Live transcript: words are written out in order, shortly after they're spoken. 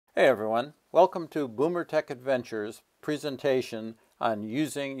Hey everyone, welcome to BoomerTech Adventures presentation on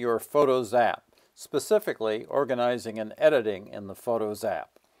using your Photos app, specifically organizing and editing in the Photos app.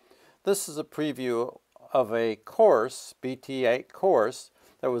 This is a preview of a course, BT8 course,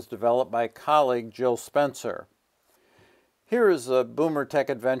 that was developed by colleague Jill Spencer. Here is the BoomerTech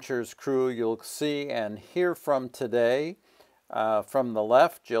Adventures crew you'll see and hear from today. From the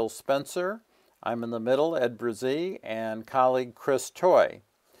left, Jill Spencer. I'm in the middle, Ed Brzee, and colleague Chris Toy.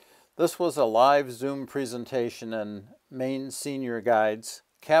 This was a live Zoom presentation in Maine Senior Guide's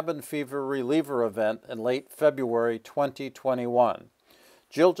Cabin Fever Reliever event in late February 2021.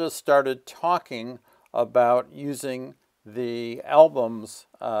 Jill just started talking about using the Albums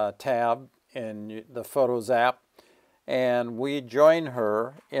tab in the Photos app, and we join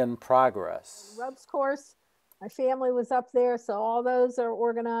her in progress. Rubs course, my family was up there, so all those are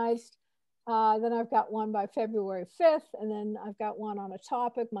organized. Then I've got one by February 5th, and then I've got one on a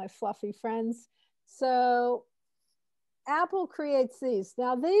topic, my fluffy friends. So Apple creates these.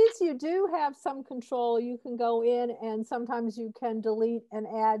 Now these you do have some control. You can go in and sometimes you can delete and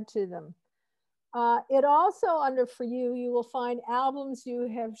add to them. It also under for you, you will find albums you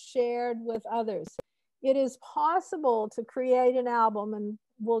have shared with others. It is possible to create an album, and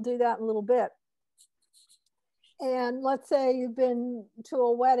we'll do that in a little bit. And let's say you've been to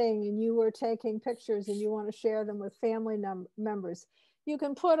a wedding and you were taking pictures and you want to share them with family members. You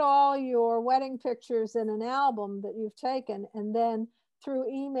can put all your wedding pictures in an album that you've taken, and then through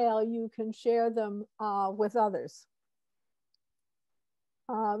email, you can share them with others.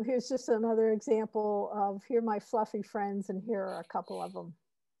 Here's just another example of here are my fluffy friends, and here are a couple of them.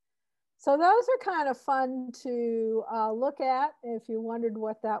 So those are kind of fun to look at if you wondered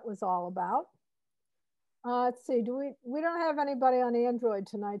what that was all about. Let's see, we don't have anybody on Android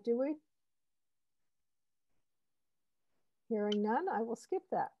tonight, do we? Hearing none, I will skip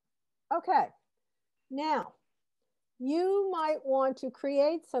that. Okay, now you might want to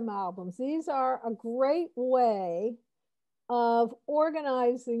create some albums. These are a great way of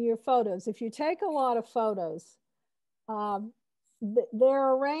organizing your photos. If you take a lot of photos,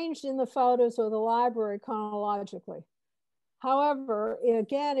 they're arranged in the photos or the library chronologically. However,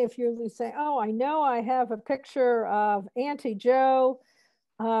 again, if you're saying, oh, I know I have a picture of Auntie Joe,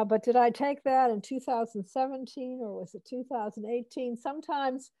 but did I take that in 2017 or was it 2018?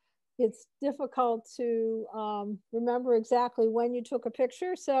 Sometimes it's difficult to remember exactly when you took a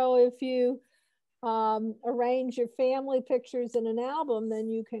picture. So if you arrange your family pictures in an album,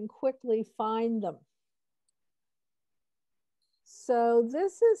 then you can quickly find them. So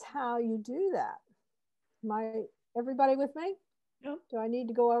this is how you do that. Everybody with me? No. Do I need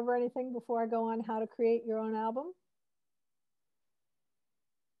to go over anything before I go on how to create your own album?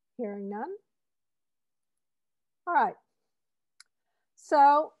 Hearing none. All right.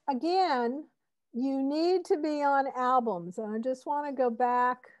 So again, you need to be on albums. And I just want to go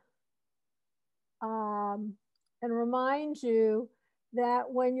back and remind you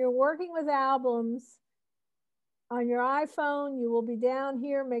that when you're working with albums, on your iPhone, you will be down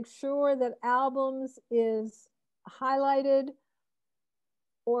here. Make sure that albums is highlighted,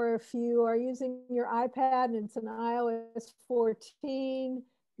 or if you are using your iPad and it's an iOS 14,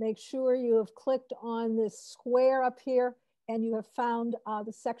 make sure you have clicked on this square up here and you have found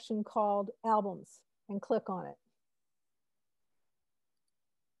the section called albums and click on it.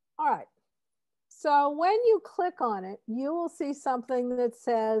 All right, so when you click on it, you will see something that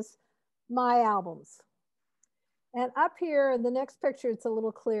says My Albums. And up here in the next picture, it's a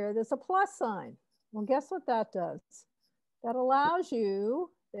little clear. There's a plus sign. Well, guess what that does? That allows you,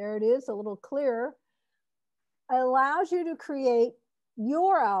 there it is, a little clearer, allows you to create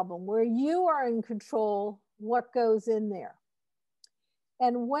your album where you are in control what goes in there.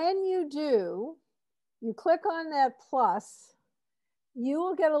 And when you do, you click on that plus, you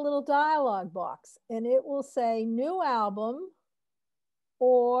will get a little dialog box and it will say new album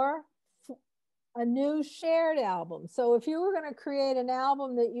or a new shared album. So if you were going to create an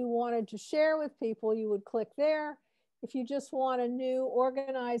album that you wanted to share with people, you would click there. If you just want a new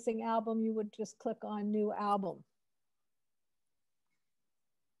organizing album, you would just click on new album.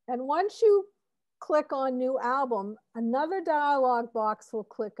 And once you click on new album, another dialog box will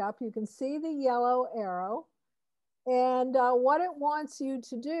click up. You can see the yellow arrow. And what it wants you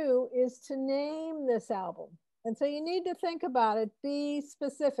to do is to name this album. And so you need to think about it, be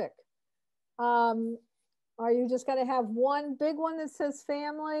specific. Are you just going to have one big one that says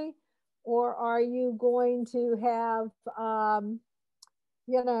family? Or are you going to have,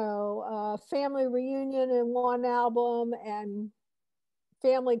 family reunion in one album and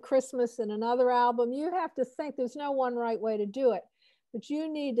family Christmas in another album? You have to think, there's no one right way to do it. but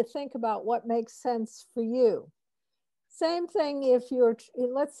you need to think about what makes sense for you. Same thing if you're,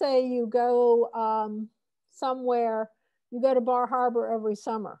 let's say you go somewhere, you go to Bar Harbor every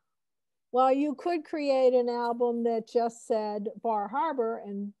summer. Well, you could create an album that just said Bar Harbor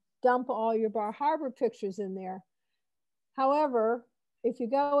and dump all your Bar Harbor pictures in there. However, if you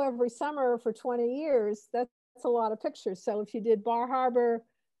go every summer for 20 years, that's a lot of pictures. So if you did Bar Harbor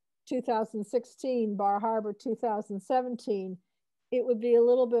 2016, Bar Harbor 2017, it would be a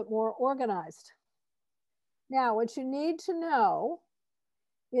little bit more organized. Now, what you need to know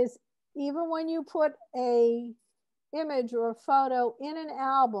is even when you put a image or a photo in an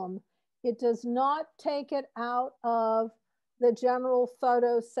album, it does not take it out of the general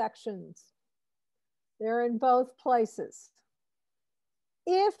photo sections. They're in both places.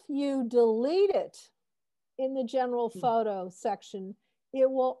 If you delete it in the general photo section, it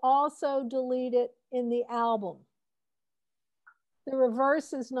will also delete it in the album. The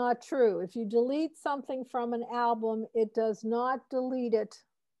reverse is not true. If you delete something from an album, it does not delete it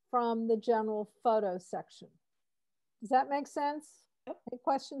from the general photo section. Does that make sense? Yep. Any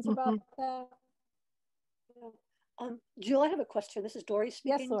questions about that? Yeah. Jill, I have a question. This is Dory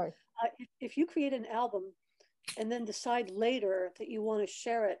speaking. Yes, Lori. If you create an album and then decide later that you want to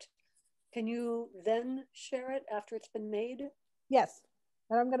share it, can you then share it after it's been made? Yes,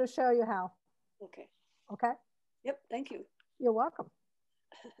 and I'm going to show you how. Okay. Okay? Yep, thank you. You're welcome.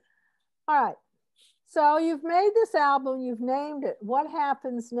 All right. So you've made this album, you've named it. What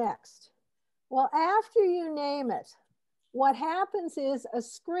happens next? Well, after you name it, what happens is a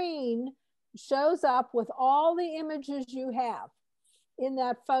screen shows up with all the images you have in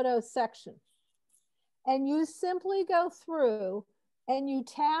that photo section. And you simply go through and you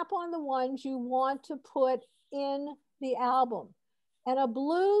tap on the ones you want to put in the album. And a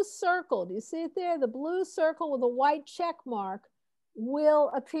blue circle, do you see it there? The blue circle with a white check mark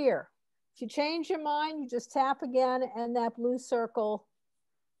will appear. If you change your mind, you just tap again and that blue circle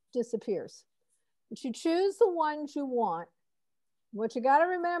disappears. But you choose the ones you want. What you got to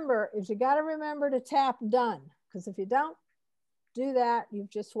remember is you got to remember to tap done, because if you don't do that, you've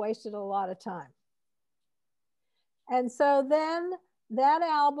just wasted a lot of time. And so then that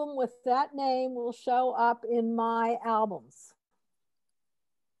album with that name will show up in My Albums.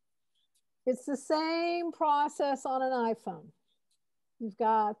 It's the same process on an iPhone. You've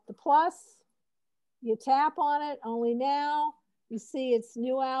got the plus, you tap on it, only now you see it's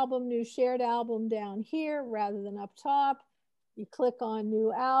new album, new shared album down here rather than up top. You click on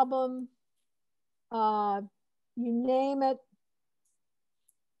new album, you name it,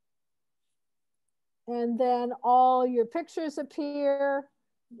 and then all your pictures appear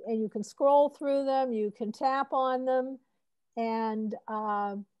and you can scroll through them, you can tap on them and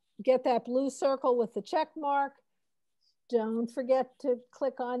get that blue circle with the check mark. Don't forget to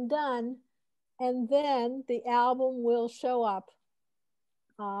click on done, and then the album will show up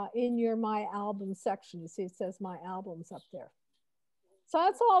in your My Album section. You see it says My Albums up there. So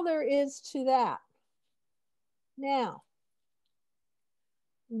that's all there is to that. Now,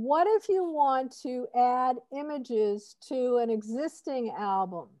 what if you want to add images to an existing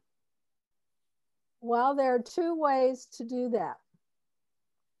album? Well, there are two ways to do that.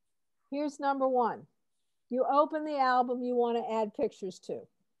 Here's number one. You open the album you want to add pictures to.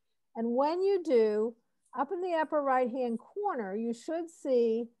 And when you do, up in the upper right-hand corner, you should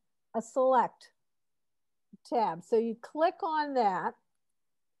see a select tab. So you click on that.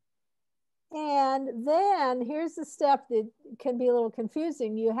 And then here's the step that can be a little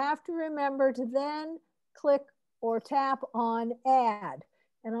confusing. You have to remember to then click or tap on add.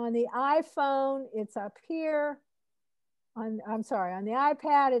 And on the iPhone, it's up here. On the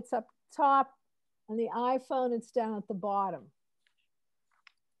iPad, it's up top. On the iPhone, it's down at the bottom.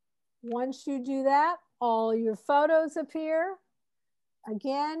 Once you do that, all your photos appear.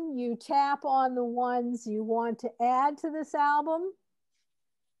 Again, you tap on the ones you want to add to this album.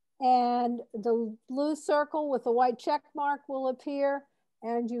 And the blue circle with the white check mark will appear.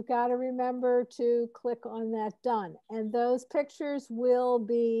 And you've got to remember to click on that done. And those pictures will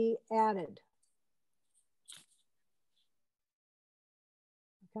be added.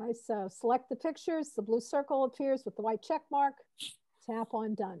 Okay, so select the pictures. The blue circle appears with the white check mark. Tap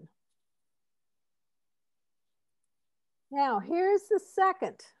on done. Now, here's the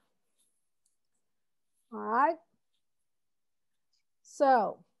second. All right.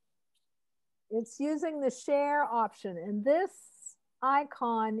 So it's using the share option, and this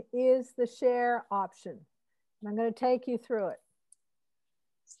icon is the share option. And I'm going to take you through it.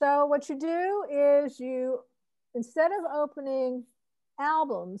 So what you do is you, instead of opening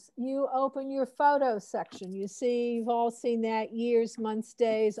albums, you open your photo section. You see, you've all seen that, years, months,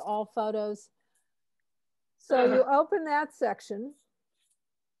 days, all photos. So you open that section,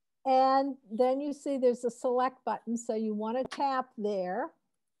 and then you see there's a select button. So you want to tap there.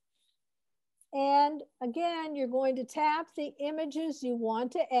 And again, you're going to tap the images you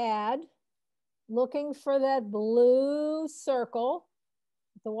want to add, looking for that blue circle,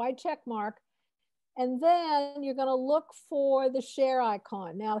 the white check mark. And then you're going to look for the share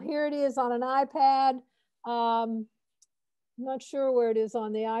icon. Now, here it is on an iPad. I'm not sure where it is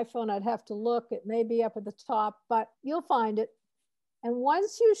on the iPhone. I'd have to look. It may be up at the top, but you'll find it. And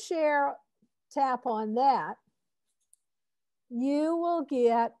once you tap on that, you will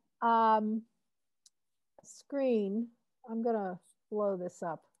get a screen. I'm going to blow this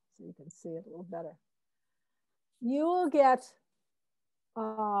up so you can see it a little better. You will get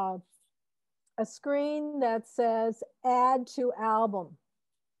a screen that says add to album.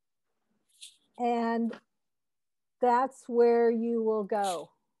 And that's where you will go.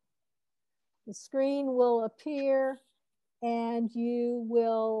 The screen will appear and you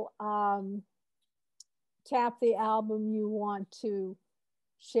will tap the album you want to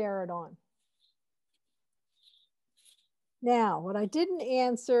share it on. Now, what I didn't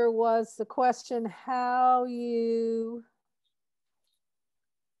answer was the question how you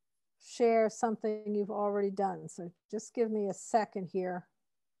share something you've already done. So just give me a second here.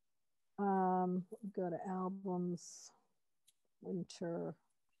 Go to albums, winter.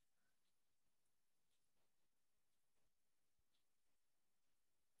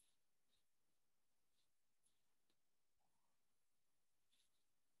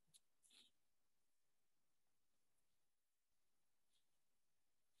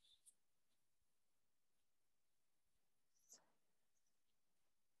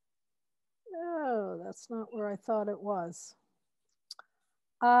 No, that's not where I thought it was.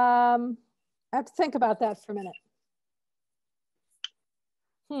 I have to think about that for a minute.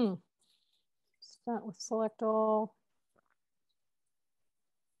 Start with select all.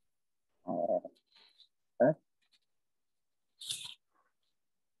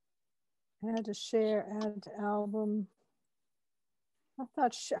 Add to share, add to album.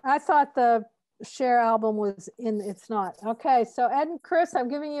 I thought the share album was in, it's not. Okay, so Ed and Chris, I'm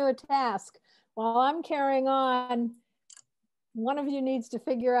giving you a task. While I'm carrying on, one of you needs to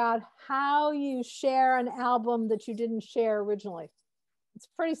figure out how you share an album that you didn't share originally. It's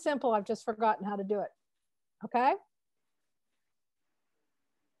pretty simple. I've just forgotten how to do it. Okay?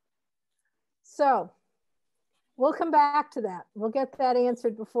 So we'll come back to that. We'll get that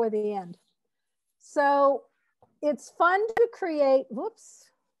answered before the end. So it's fun to create, whoops,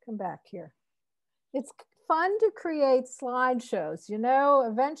 come back here. It's fun to create slideshows. You know,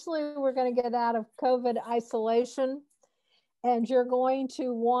 eventually we're going to get out of COVID isolation and you're going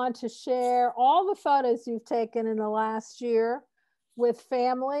to want to share all the photos you've taken in the last year with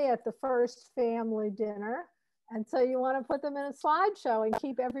family at the first family dinner. And so you want to put them in a slideshow and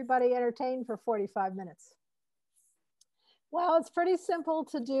keep everybody entertained for 45 minutes. Well, it's pretty simple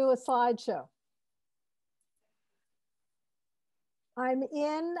to do a slideshow.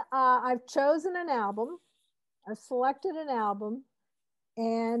 I've chosen an album. I've selected an album.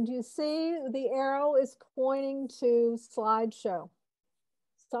 And you see the arrow is pointing to slideshow.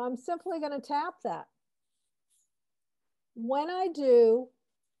 So I'm simply going to tap that. When I do,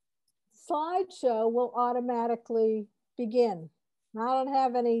 slideshow will automatically begin. Now, I don't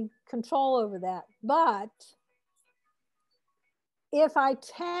have any control over that, but if I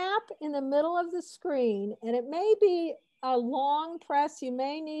tap in the middle of the screen, and it may be a long press, you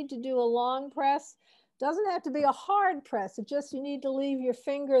may need to do a long press. Doesn't have to be a hard press. It just, you need to leave your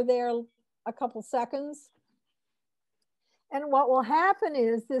finger there a couple seconds. And what will happen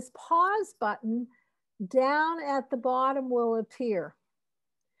is this pause button down at the bottom will appear.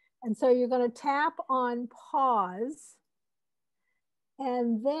 And so you're going to tap on pause.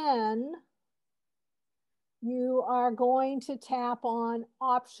 And then you are going to tap on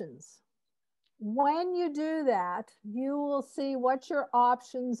options. When you do that, you will see what your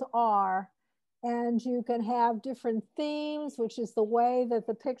options are. And you can have different themes, which is the way that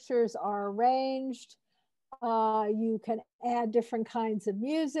the pictures are arranged. You can add different kinds of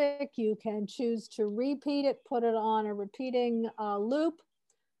music. You can choose to repeat it, put it on a repeating loop.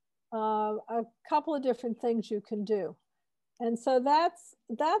 A couple of different things you can do. And so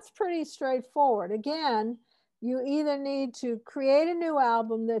that's pretty straightforward. Again, you either need to create a new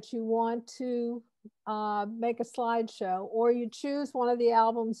album that you want to make a slideshow, or you choose one of the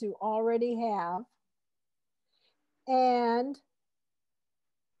albums you already have and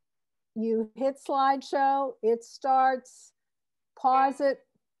you hit slideshow, it starts, pause it,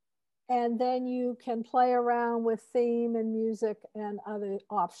 and then you can play around with theme and music and other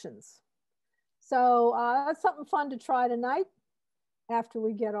options. So that's something fun to try tonight after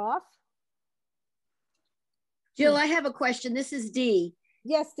we get off. Jill, I have a question. This is Dee.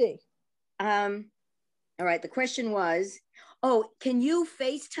 Yes, Dee. All right. The question was, can you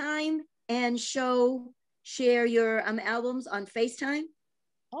FaceTime and share your albums on FaceTime?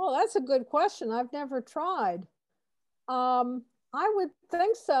 Oh, that's a good question. I've never tried. I would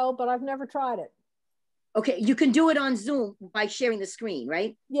think so, but I've never tried it. Okay, you can do it on Zoom by sharing the screen,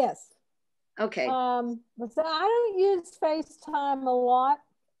 right? Yes. Okay. But I don't use FaceTime a lot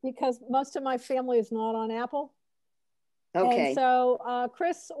because most of my family is not on Apple. Okay. And so,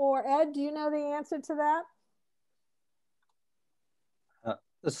 Chris or Ed, do you know the answer to that?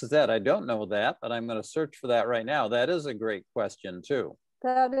 This is Ed. I don't know that, but I'm going to search for that right now. That is a great question, too.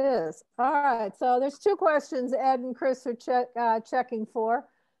 That is. All right. So there's two questions Ed and Chris are checking for.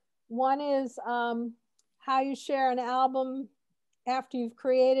 One is how you share an album after you've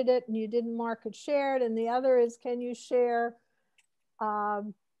created it and you didn't mark it shared. And the other is, can you share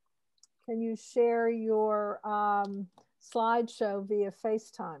your slideshow via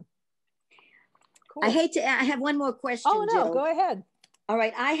FaceTime? Cool. I have one more question. Oh, no, Jill. go ahead. All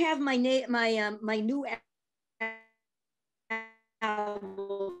right. I have my new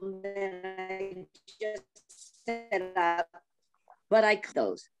album that I just set up, but I cut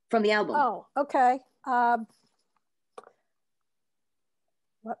those from the album. Oh, okay.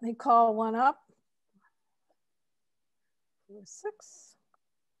 Let me call one up. 6.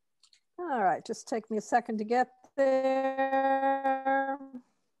 All right, just take me a second to get there.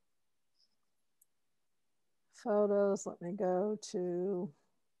 Photos, let me go to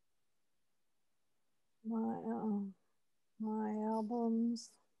my albums.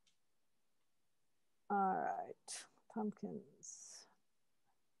 All right, pumpkins.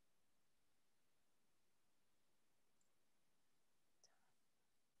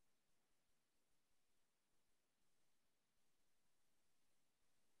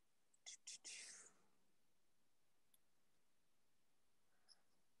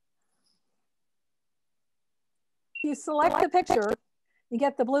 You select the picture, you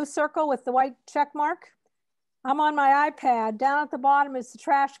get the blue circle with the white check mark. I'm on my iPad. Down at the bottom is the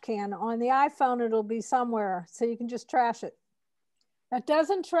trash can. On the iPhone, it'll be somewhere, so you can just trash it. That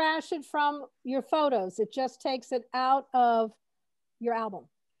doesn't trash it from your photos. It just takes it out of your album.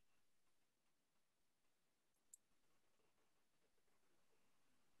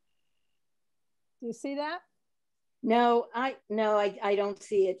 Do you see that? No, I don't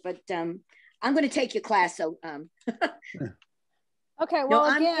see it, but I'm going to take your class. So okay. Well,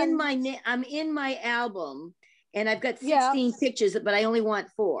 no, again, I'm in my album, and I've got 16 pictures, but I only want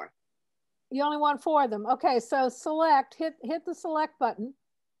 4. You only want 4 of them. Okay, so select. Hit the select button.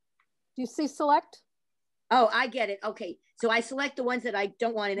 Do you see select? Oh, I get it. Okay, so I select the ones that I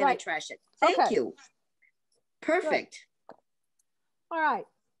don't want, and then I trash it. Thank you. Perfect. Good. All right.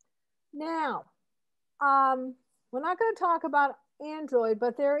 Now, we're not going to talk about Android,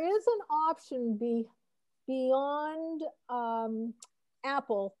 but there is an option beyond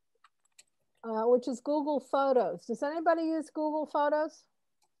Apple, which is Google Photos. Does anybody use Google Photos?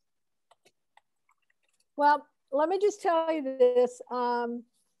 Well, let me just tell you this.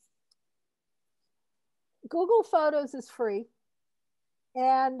 Google Photos is free.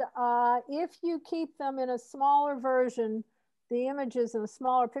 And if you keep them in a smaller version, the images in a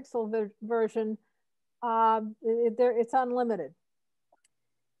smaller pixel version, it's unlimited.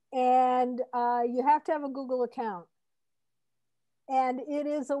 And you have to have a Google account. And it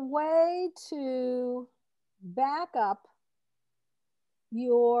is a way to back up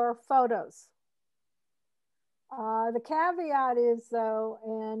your photos. The caveat is though,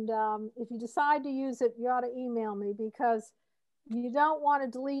 and if you decide to use it, you ought to email me, because you don't want to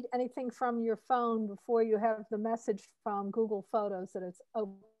delete anything from your phone before you have the message from Google Photos that it's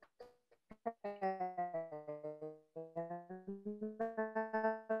okay.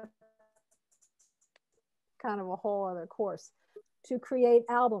 Kind of a whole other course to create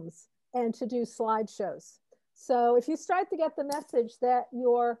albums and to do slideshows. So if you start to get the message that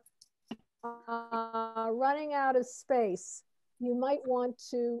you're running out of space, you might want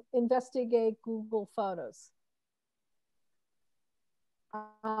to investigate Google Photos.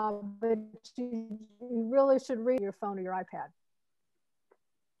 But you really should read your phone or your iPad.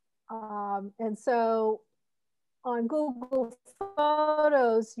 And so on Google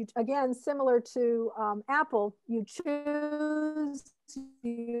Photos, again, similar to Apple, you choose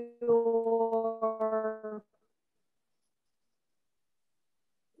your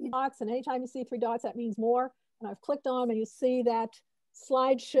dots, and anytime you see 3 dots, that means more. And I've clicked on and you see that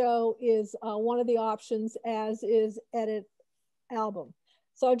slideshow is one of the options, as is edit album.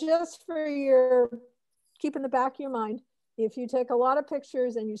 So just for your, keep in the back of your mind, if you take a lot of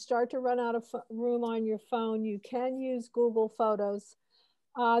pictures and you start to run out of room on your phone, you can use Google Photos.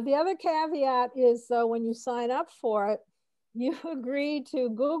 The other caveat is, though, when you sign up for it, you agree to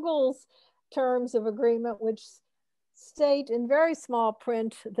Google's terms of agreement, which state in very small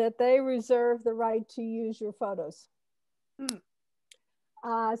print that they reserve the right to use your photos.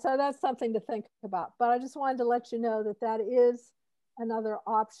 So that's something to think about. But I just wanted to let you know that that is another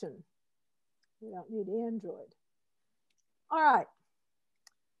option. You don't need Android. All right.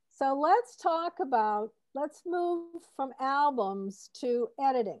 So let's talk about, let's move from albums to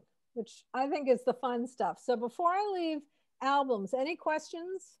editing, which I think is the fun stuff. So before I leave albums, any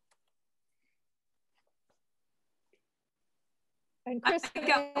questions? And Chris, I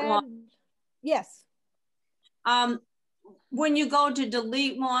got one. Yes. When you go to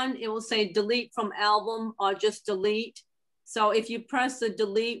delete one, it will say delete from album or just delete. So if you press the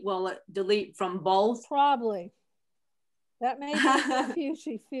delete, will it delete from both? Probably. That may be in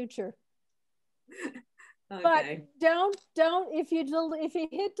the future. Okay. But don't if you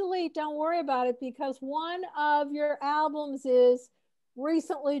hit delete, don't worry about it, because one of your albums is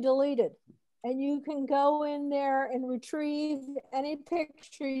recently deleted, and you can go in there and retrieve any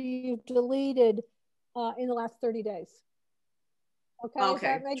picture you've deleted in the last 30 days. Okay, does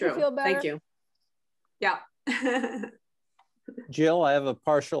that make you feel better? Thank you. Yeah. Jill, I have a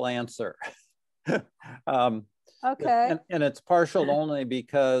partial answer. Okay. And it's partial only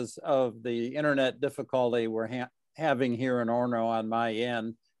because of the internet difficulty we're having here in Orono on my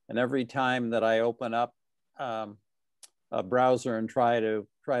end. And every time that I open up a browser and try to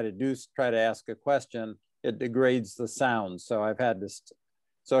ask a question, it degrades the sound. So I've had this.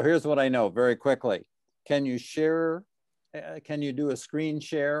 So here's what I know very quickly. Can you share? Can you do a screen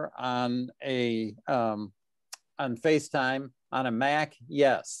share on on FaceTime on a Mac?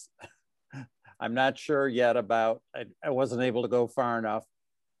 Yes. I'm not sure yet about, I wasn't able to go far enough.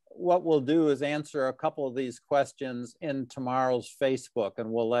 What we'll do is answer a couple of these questions in tomorrow's Facebook,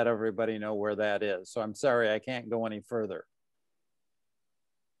 and we'll let everybody know where that is. So I'm sorry, I can't go any further.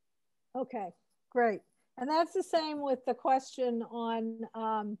 Okay, great. And that's the same with the question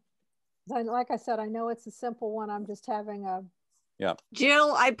on, like I said, I know it's a simple one. I'm just having a. Yeah.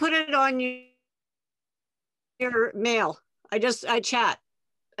 Jill, I put it on your mail. I chat.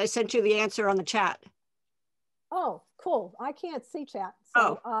 I sent you the answer on the chat. Oh, cool. I can't see chat.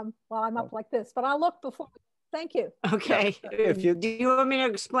 So, well, I'm up like this, but I'll look before. Thank you. Okay. Yeah. Do you want me to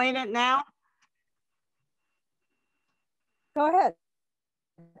explain it now? Go ahead.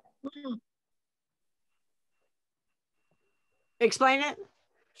 Explain it?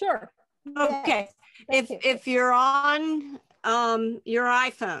 Sure. Okay. Yes. If you're on your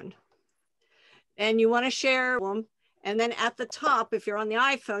iPhone and you want to share them, and then at the top, if you're on the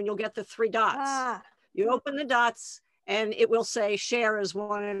iPhone, you'll get the 3 dots. You open the dots and it will say share as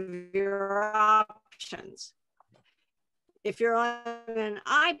one of your options. If you're on an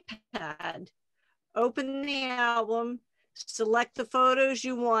iPad, open the album, select the photos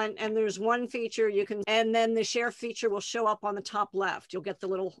you want, and there's one feature you can, and then the share feature will show up on the top left. You'll get the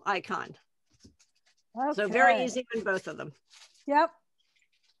little icon. Okay. So very easy on both of them. Yep.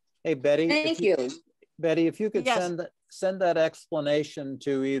 Hey, Betty. Thank you. Betty, if you could Yes. send that explanation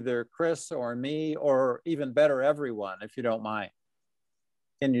to either Chris or me, or even better, everyone, if you don't mind.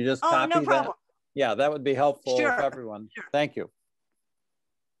 Can you just copy no problem. that? Yeah, that would be helpful Sure. for everyone. Sure. Thank you.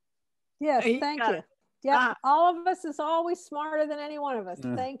 Yes, thank you. Yeah, all of us is always smarter than any one of us.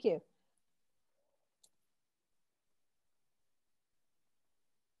 Thank you.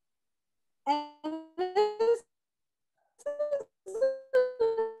 And this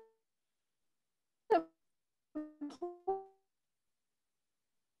is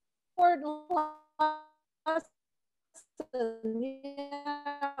important lesson.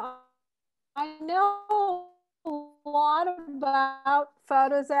 Yeah, I know a lot about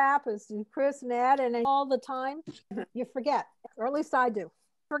Photos app, as do Chris and Ed, and all the time you forget, or at least I do.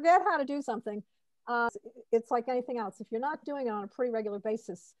 Forget how to do something. It's like anything else. If you're not doing it on a pretty regular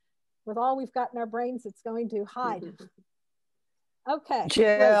basis, with all we've got in our brains, it's going to hide. Okay.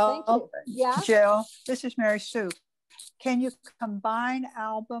 Jill, great, thank you. Yeah? Jill, this is Mary Sue. Can you combine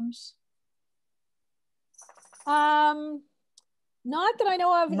albums? Not that I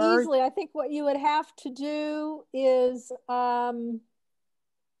know of easily. I think what you would have to do is, I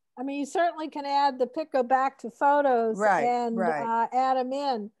mean, you certainly can add the go back to photos and add them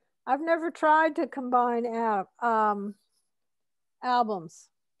in. I've never tried to combine albums.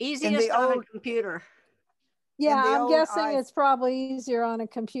 Easiest on a computer. Yeah, I'm guessing it's probably easier on a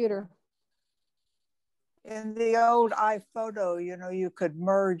computer. In the old iPhoto, you know, you could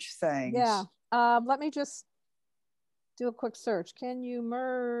merge things. Yeah. Let me just do a quick search. Can you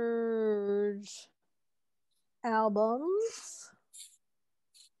merge albums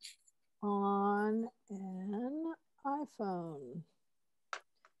on an iPhone?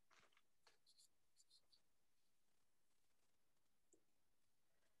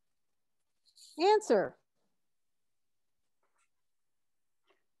 Answer.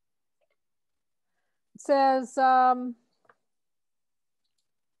 It says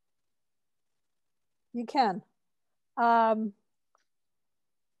you can. If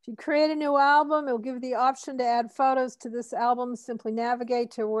you create a new album, it will give you the option to add photos to this album. Simply navigate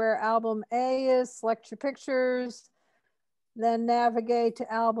to where album A is, select your pictures, then navigate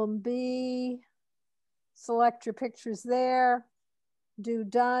to album B, select your pictures there, do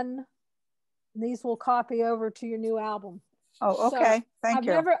done. And these will copy over to your new album. Oh, okay. So Thank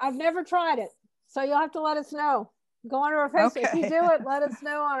you. I've never tried it. So you'll have to let us know. Go on our Facebook. Okay. If you do it, let us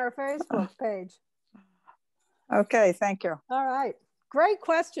know on our Facebook page. Okay, thank you. All right. Great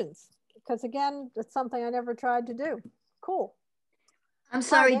questions. Because again, it's something I never tried to do. Cool. I'm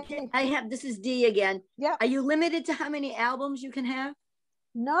sorry, this is Dee again. Yeah. Are you limited to how many albums you can have?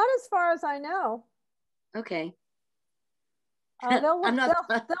 Not as far as I know. Okay. They'll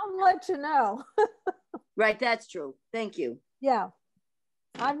let you know. Right, that's true. Thank you. Yeah.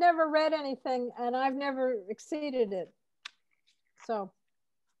 I've never read anything and I've never exceeded it. So,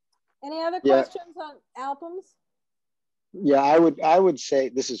 any other questions on albums? Yeah, I would say,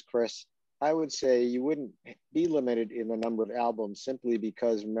 this is Chris. I would say you wouldn't be limited in the number of albums simply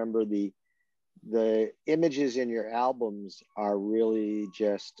because, remember, the images in your albums are really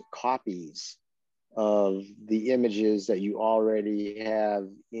just copies of the images that you already have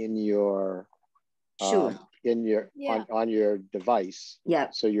in your on your device. Yeah.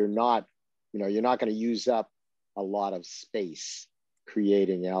 So you're not going to use up a lot of space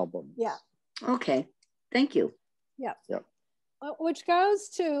creating albums. Yeah. Okay. Thank you. Yeah. Yep. Which goes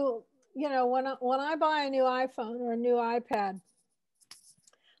to, you know, when I buy a new iPhone or a new iPad,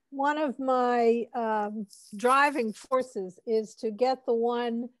 one of my driving forces is to get the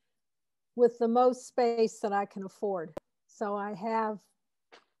one with the most space that I can afford. So I have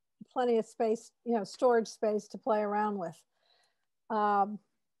plenty of space, you know, storage space to play around with.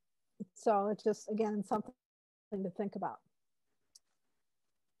 So it's just, again, something to think about.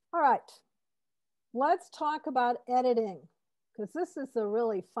 All right, let's talk about editing, because this is the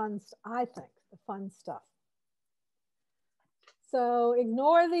really fun, I think, the fun stuff. So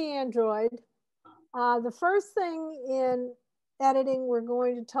ignore the Android. The first thing in editing we're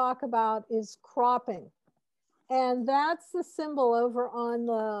going to talk about is cropping. And that's the symbol over on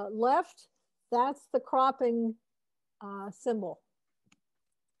the left. That's the cropping symbol.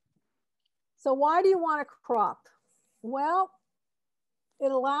 So why do you want to crop? Well,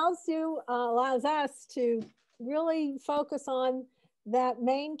 it allows us to really focus on that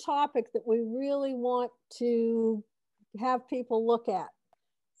main topic that we really want to have people look at.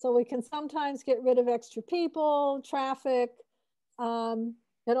 So we can sometimes get rid of extra people, traffic. And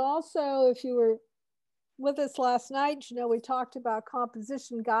also, if you were with us last night, you know, we talked about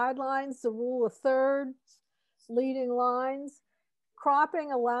composition guidelines, the rule of thirds, leading lines.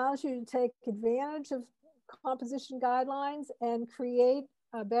 Cropping allows you to take advantage of composition guidelines and create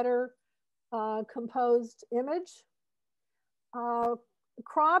a better composed image.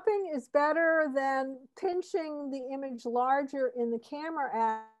 Cropping is better than pinching the image larger in the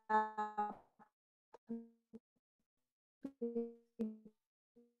camera app,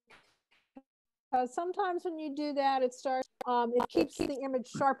 because sometimes when you do that, it keeps the image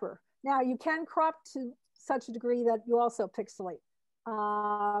sharper. Now you can crop to such a degree that you also pixelate.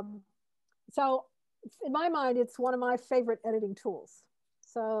 So in my mind, it's one of my favorite editing tools.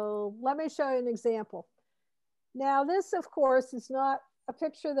 So let me show you an example. Now this, of course, is not a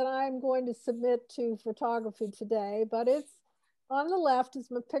picture that I'm going to submit to photography today, but it's on the left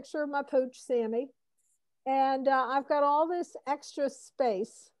is my picture of my pooch, Sammy. And I've got all this extra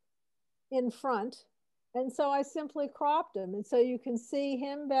space in front. And so I simply cropped him. And so you can see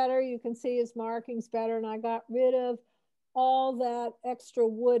him better. You can see his markings better. And I got rid of all that extra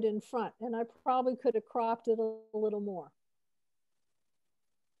wood in front. And I probably could have cropped it a little more.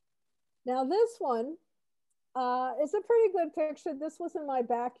 Now this one is a pretty good picture. This was in my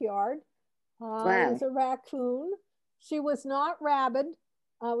backyard. Wow. It was a raccoon. She was not rabid.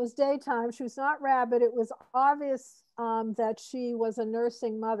 It was daytime. She was not rabid. It was obvious that she was a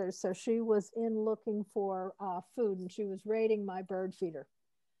nursing mother. So she was in looking for food, and she was raiding my bird feeder.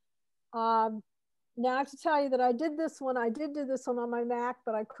 now I have to tell you that I did this one. I did do this one on my Mac,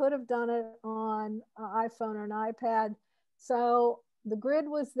 but I could have done it on an iPhone or an iPad. So the grid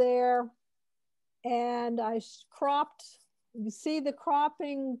was there and I cropped. You see the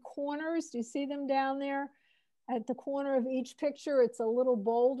cropping corners? Do you see them down there? At the corner of each picture, it's a little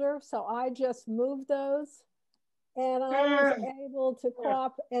bolder. So I just moved those and I was able to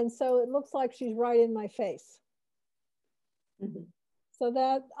crop. And so it looks like she's right in my face. Mm-hmm. So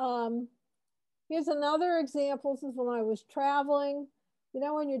that, here's another example. This is when I was traveling. You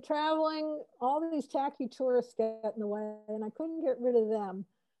know, when you're traveling, all these tacky tourists get in the way and I couldn't get rid of them.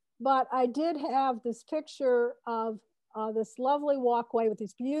 But I did have this picture of this lovely walkway with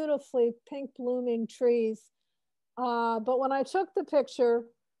these beautifully pink blooming trees. But when I took the picture,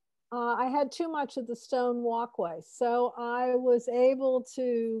 I had too much of the stone walkway. So I was able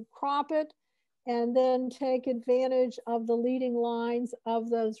to crop it and then take advantage of the leading lines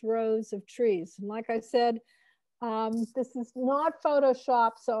of those rows of trees. And like I said, this is not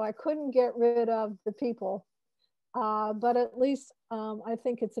Photoshop, so I couldn't get rid of the people. But at least I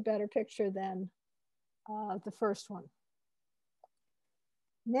think it's a better picture than the first one.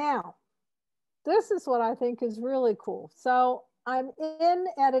 Now, this is what I think is really cool. So I'm in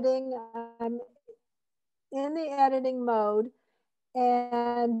editing, I'm in the editing mode,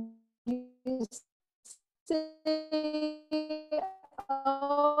 and you see this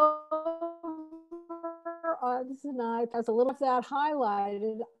is an eye, has a little of that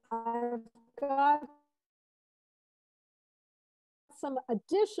highlighted. I've got some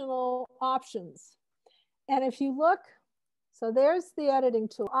additional options. And if you look, so there's the editing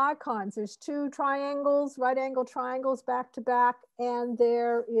tool, icons. There's two triangles, right angle triangles back to back, and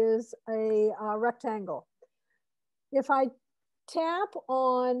there is a rectangle. If I tap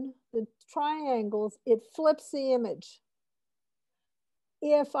on the triangles, it flips the image.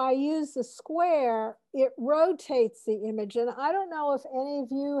 If I use the square, it rotates the image. And I don't know if any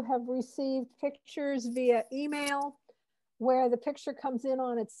of you have received pictures via email where the picture comes in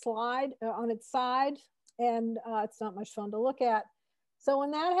on its slide, on its side, and it's not much fun to look at. So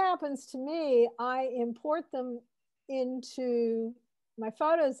when that happens to me, I import them into my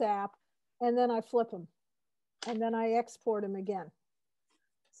Photos app, and then I flip them, and then I export them again.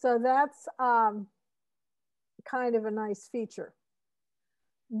 So that's kind of a nice feature.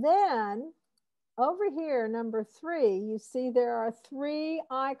 Then over here, number 3, you see there are 3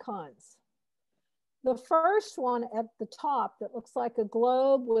 icons. The first one at the top that looks like a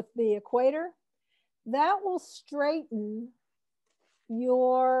globe with the equator, that will straighten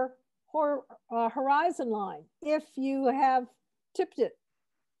your horizon line. If you have tipped it,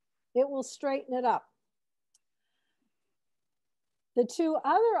 it will straighten it up. The 2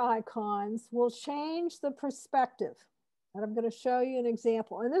 other icons will change the perspective. And I'm going to show you an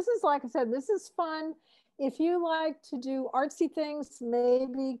example. And this is, like I said, this is fun. If you like to do artsy things,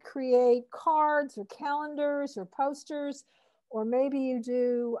 maybe create cards or calendars or posters, or maybe you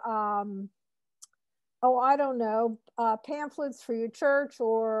do, oh, I don't know, pamphlets for your church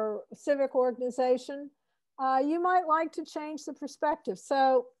or civic organization, you might like to change the perspective.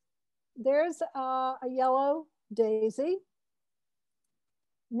 So there's a yellow daisy.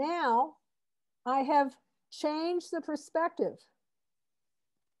 Now I have changed the perspective.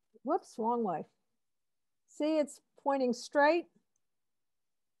 Whoops, wrong way. See, it's pointing straight.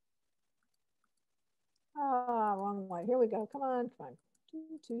 Ah, wrong way. Here we go. Come on, come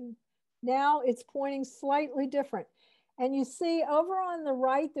on. Now it's pointing slightly different. And you see over on the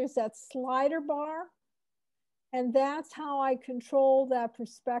right, there's that slider bar. And that's how I control that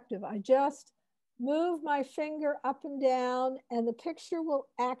perspective. I just move my finger up and down and the picture will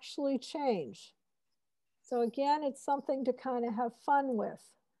actually change. So again, it's something to kind of have fun with.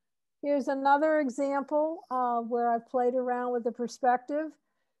 Here's another example where I've played around with the perspective.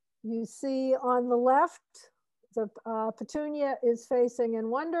 You see on the left, the petunia is facing in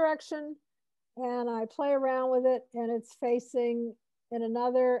one direction, and I play around with it and it's facing in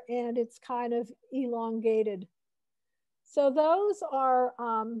another, and it's kind of elongated. So those are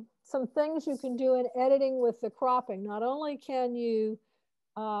some things you can do in editing with the cropping. Not only can you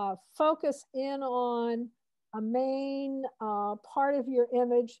focus in on a main part of your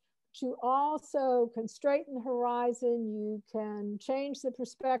image, but you also can straighten the horizon, you can change the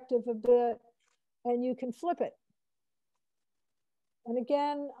perspective a bit, and you can flip it. And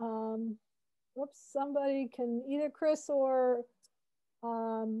again, whoops, somebody can, either Chris or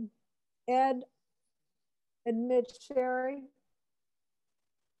Ed, admit Sherry.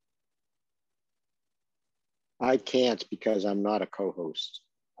 I can't because I'm not a co-host.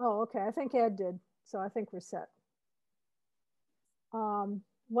 Oh, okay. I think Ed did. So I think we're set.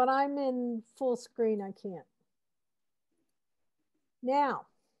 When I'm in full screen, I can't. Now,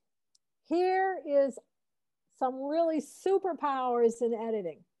 here is some really superpowers in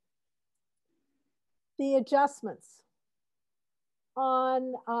editing. The adjustments.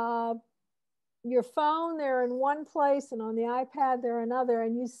 On your phone, they're in one place, and on the iPad, they're another.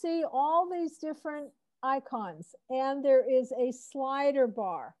 And you see all these different icons, and there is a slider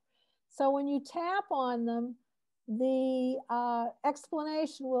bar. So when you tap on them, the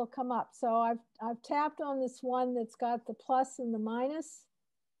explanation will come up. So I've tapped on this one that's got the plus and the minus,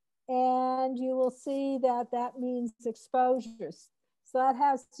 and you will see that that means exposures. So that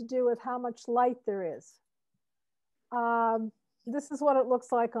has to do with how much light there is. This is what it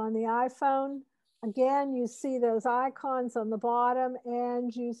looks like on the iPhone. Again, you see those icons on the bottom,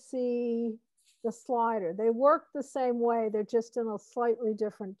 and you see the slider. They work the same way, they're just in a slightly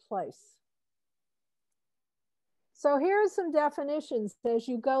different place. So here's some definitions as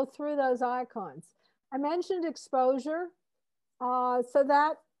you go through those icons. I mentioned exposure, so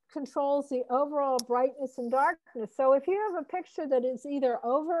that controls the overall brightness and darkness. So if you have a picture that is either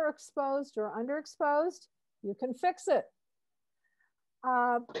overexposed or underexposed, you can fix it.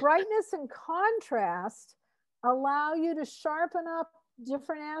 Brightness and contrast allow you to sharpen up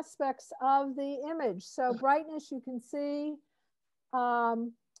different aspects of the image. So brightness, you can see,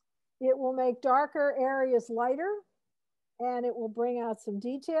 it will make darker areas lighter, and it will bring out some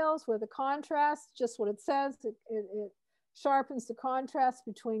details. Where the contrast, just what it says, it sharpens the contrast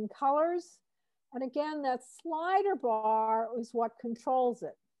between colors. And again, that slider bar is what controls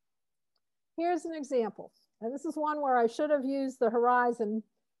it. Here's an example. And this is one where I should have used the horizon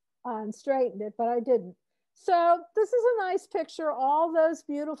and straightened it, but I didn't. So this is a nice picture. All those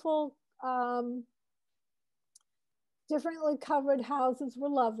beautiful, differently covered houses were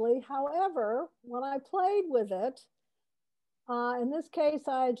lovely. However, when I played with it, in this case,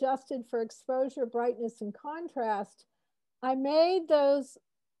 I adjusted for exposure, brightness, and contrast. I made those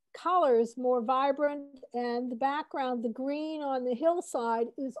colors more vibrant, and the background, the green on the hillside,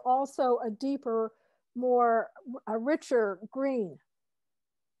 is also a deeper, a richer green.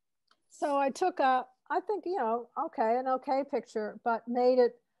 So I took I think, you know, an okay picture, but made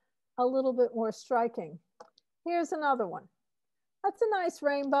it a little bit more striking. Here's another one. That's a nice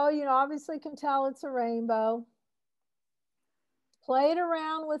rainbow. You know, obviously can tell it's a rainbow. Played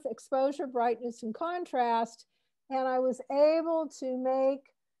around with exposure, brightness, and contrast, and I was able to make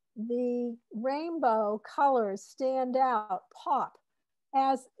the rainbow colors stand out, pop,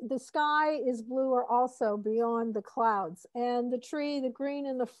 as the sky is bluer also beyond the clouds, and the tree, the green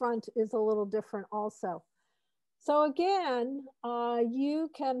in the front, is a little different also. So again, you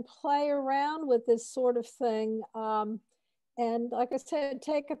can play around with this sort of thing, and like I said,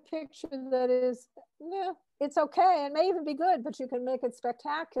 take a picture that is, yeah, it's okay. It may even be good, but you can make it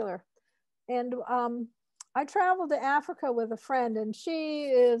spectacular. And I traveled to Africa with a friend, and she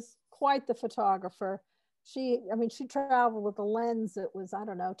is quite the photographer. She traveled with a lens that was, I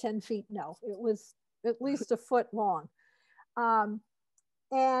don't know, 10 feet. No, it was at least a foot long.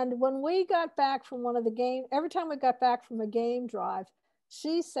 And when we got back from one of the every time we got back from a game drive,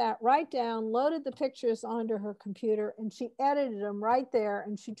 she sat right down, loaded the pictures onto her computer, and she edited them right there,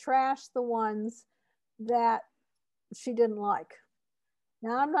 and she trashed the ones that she didn't like.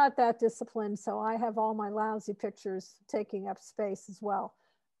 Now, I'm not that disciplined, so I have all my lousy pictures taking up space as well.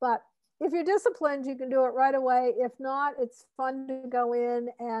 But if you're disciplined, you can do it right away. If not, it's fun to go in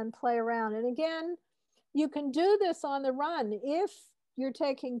and play around. And again, you can do this on the run. If you're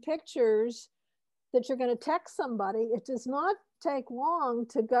taking pictures that you're going to text somebody, it does not take long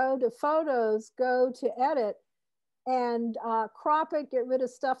to go to photos, go to edit, and crop it, get rid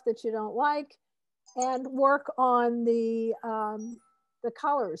of stuff that you don't like, and work on the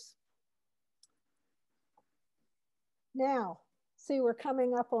colors. Now, see, we're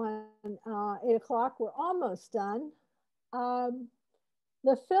coming up on 8 o'clock. We're almost done.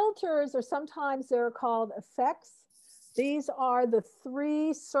 The filters, or sometimes they're called effects. These are the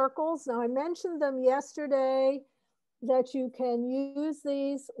 3 circles. Now, I mentioned them yesterday that you can use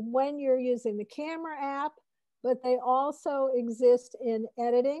these when you're using the camera app, but they also exist in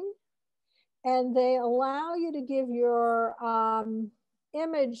editing, and they allow you to give your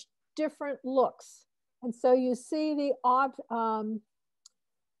image different looks. And so you see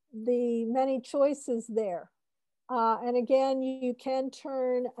the many choices there. And again, you can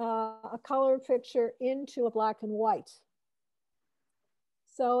turn a color picture into a black and white.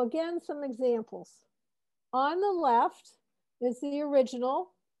 So again, some examples. On the left is the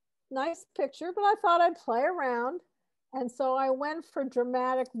original, nice picture, but I thought I'd play around. And so I went for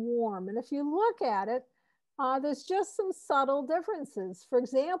dramatic warm. And if you look at it, There's just some subtle differences. For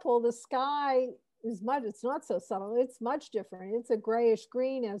example, the sky is much, it's not so subtle, it's much different. It's a grayish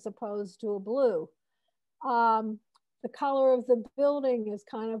green as opposed to a blue. The color of the building is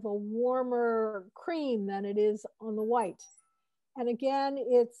kind of a warmer cream than it is on the white. And again,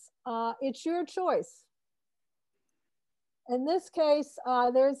 it's your choice. In this case,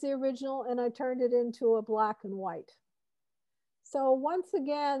 there's the original and I turned it into a black and white. So once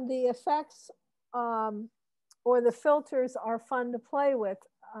again, the effects or the filters are fun to play with,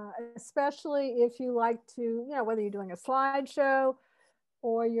 especially if you like to, you know, whether you're doing a slideshow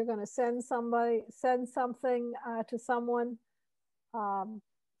or you're going to send something to someone,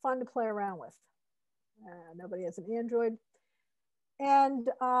 fun to play around with. Nobody has an Android. And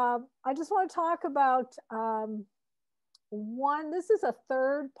I just want to talk about this is a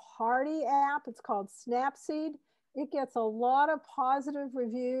third-party app. It's called Snapseed. It gets a lot of positive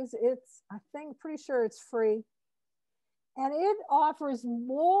reviews. It's, I think, pretty sure it's free. And it offers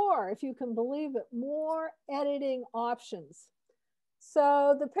more, if you can believe it, more editing options.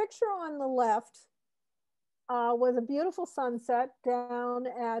 So the picture on the left was a beautiful sunset down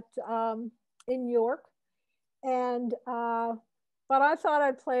at in York. And, but I thought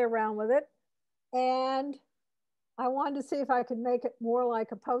I'd play around with it. And I wanted to see if I could make it more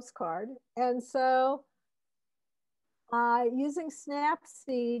like a postcard. And so using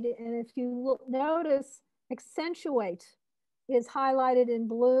Snapseed, and if you notice, accentuate is highlighted in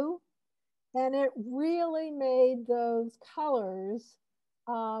blue, and it really made those colors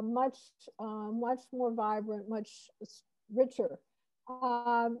much more vibrant, much richer.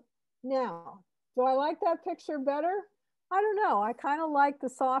 Now, do I like that picture better? I don't know. I kind of like the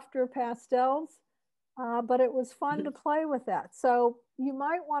softer pastels, but it was fun to play with that. So you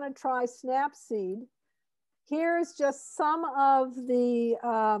might want to try Snapseed. Here's just some of the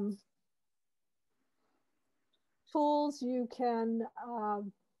tools you can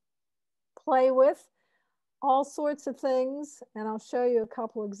play with, all sorts of things, and I'll show you a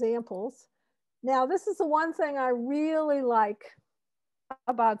couple examples. Now, this is the one thing I really like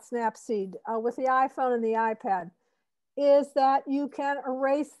about Snapseed with the iPhone and the iPad, is that you can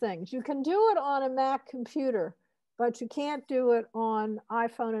erase things. You can do it on a Mac computer, but you can't do it on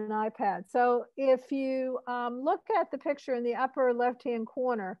iPhone and iPad. So if you look at the picture in the upper left-hand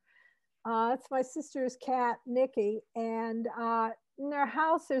corner, it's my sister's cat, Nikki, and in their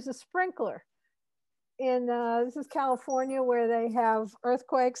house, there's a sprinkler. This is California, where they have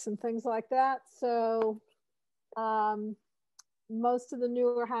earthquakes and things like that. So most of the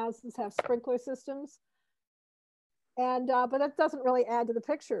newer houses have sprinkler systems. And, but that doesn't really add to the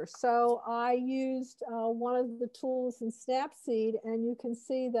picture. So I used one of the tools in Snapseed, and you can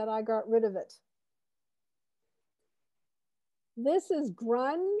see that I got rid of it. This is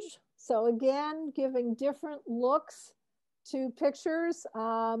grunge. So again, giving different looks to pictures.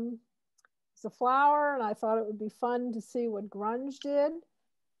 It's a flower, and I thought it would be fun to see what grunge did.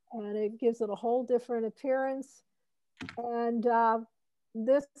 And it gives it a whole different appearance. And in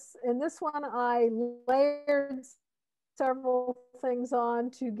this one, I layered several things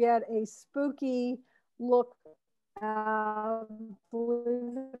on to get a spooky look.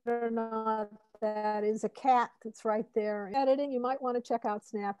 Believe it or not, that is a cat that's right there. Editing, you might want to check out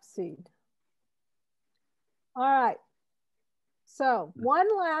Snapseed. All right. So one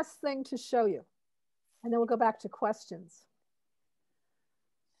last thing to show you, and then we'll go back to questions.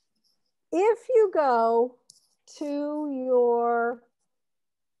 If you go to your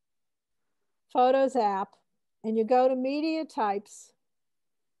Photos app and you go to media types,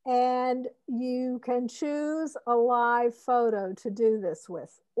 and you can choose a live photo to do this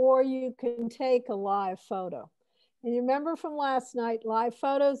with, or you can take a live photo. And you remember from last night, live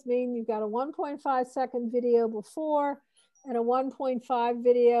photos mean you've got a 1.5-second video before and a 1.5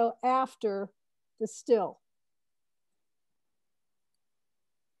 video after the still.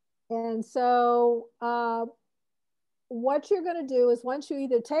 And so what you're going to do is, once you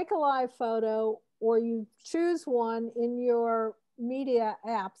either take a live photo or you choose one in your media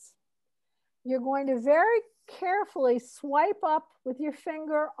apps, you're going to very carefully swipe up with your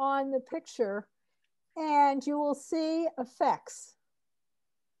finger on the picture, and you will see effects.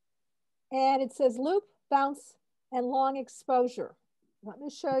 And it says loop, bounce, and long exposure. Let me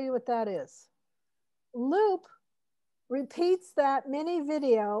show you what that is. Loop repeats that mini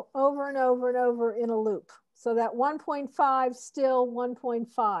video over and over and over in a loop. So that 1.5 still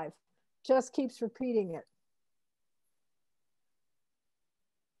 1.5 just keeps repeating it.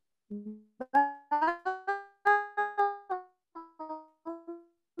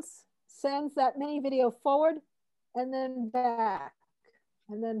 Sends that mini video forward and then back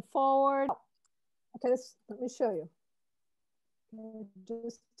and then forward. Okay, let me show you.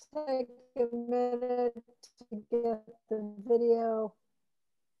 Just take a minute to get the video.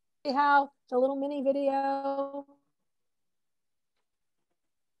 See how the little mini video,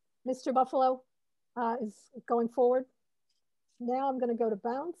 Mr. Buffalo, is going forward. Now I'm going to go to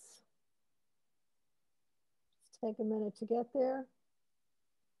bounce. Just take a minute to get there.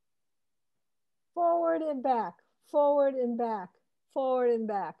 Forward and back, forward and back, forward and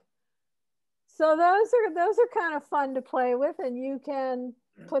back. So those are kind of fun to play with, and you can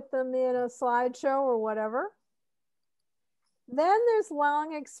put them in a slideshow or whatever. Then there's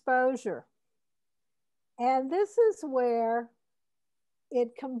long exposure. And this is where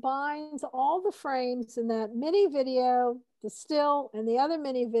it combines all the frames in that mini video, the still, and the other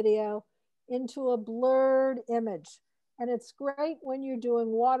mini video into a blurred image. And it's great when you're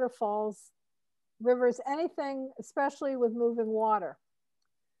doing waterfalls, rivers, anything, especially with moving water.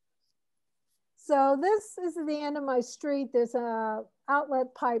 So this is the end of my street. There's a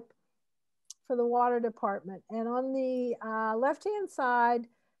outlet pipe for the water department. And on the left-hand side,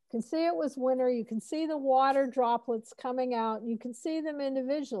 you can see it was winter. You can see the water droplets coming out. You can see them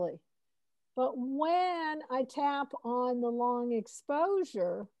individually. But when I tap on the long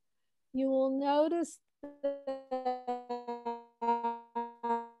exposure, you will notice that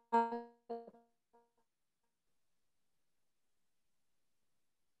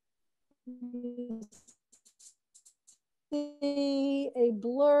you see a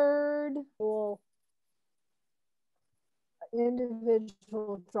blurred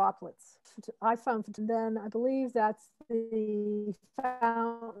individual droplets. I found then I believe that's the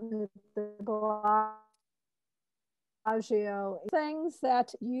fountain at the Bellagio. Things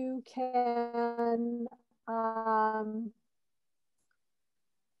that you can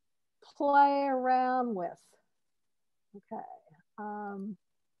play around with. Okay. I'll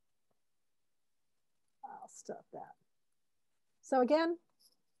stop that. So again,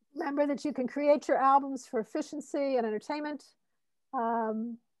 remember that you can create your albums for efficiency and entertainment.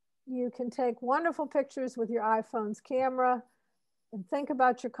 You can take wonderful pictures with your iPhone's camera and think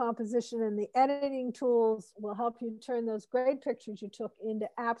about your composition, and the editing tools will help you turn those great pictures you took into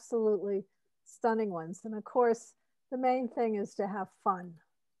absolutely stunning ones. And of course, the main thing is to have fun.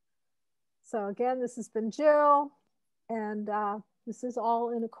 So again, this has been Jill, and this is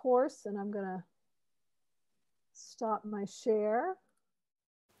all in a course, and I'm gonna stop my share.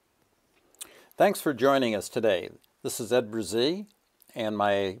 Thanks for joining us today. This is Ed Brzee and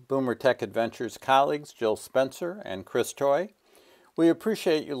my BoomerTech Adventures colleagues, Jill Spencer and Chris Toy. We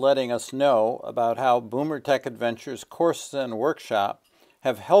appreciate you letting us know about how BoomerTech Adventures courses and workshop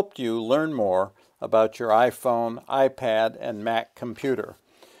have helped you learn more about your iPhone, iPad, and Mac computer.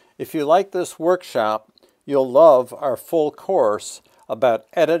 If you like this workshop, you'll love our full course about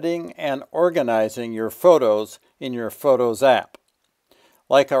editing and organizing your photos in your Photos app.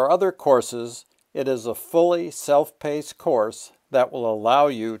 Like our other courses, it is a fully self-paced course that will allow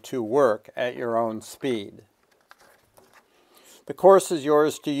you to work at your own speed. The course is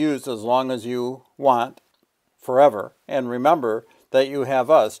yours to use as long as you want, forever. And remember that you have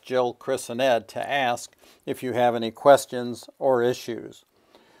us, Jill, Chris, and Ed, to ask if you have any questions or issues.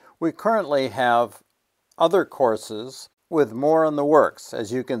 We currently have other courses with more in the works,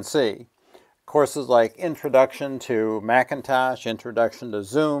 as you can see. Courses like Introduction to Macintosh, Introduction to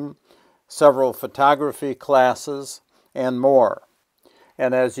Zoom, several photography classes, and more.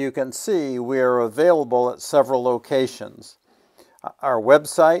 And as you can see, we are available at several locations. Our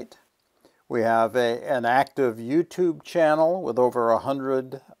website, we have an active YouTube channel with over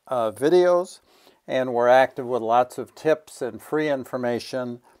 100 videos, and we're active with lots of tips and free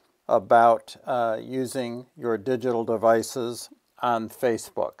information about using your digital devices on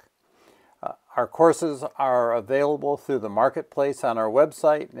Facebook. Our courses are available through the marketplace on our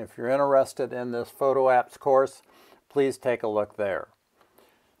website, and if you're interested in this Photo Apps course, please take a look there.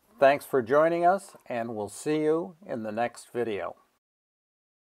 Thanks for joining us, and we'll see you in the next video.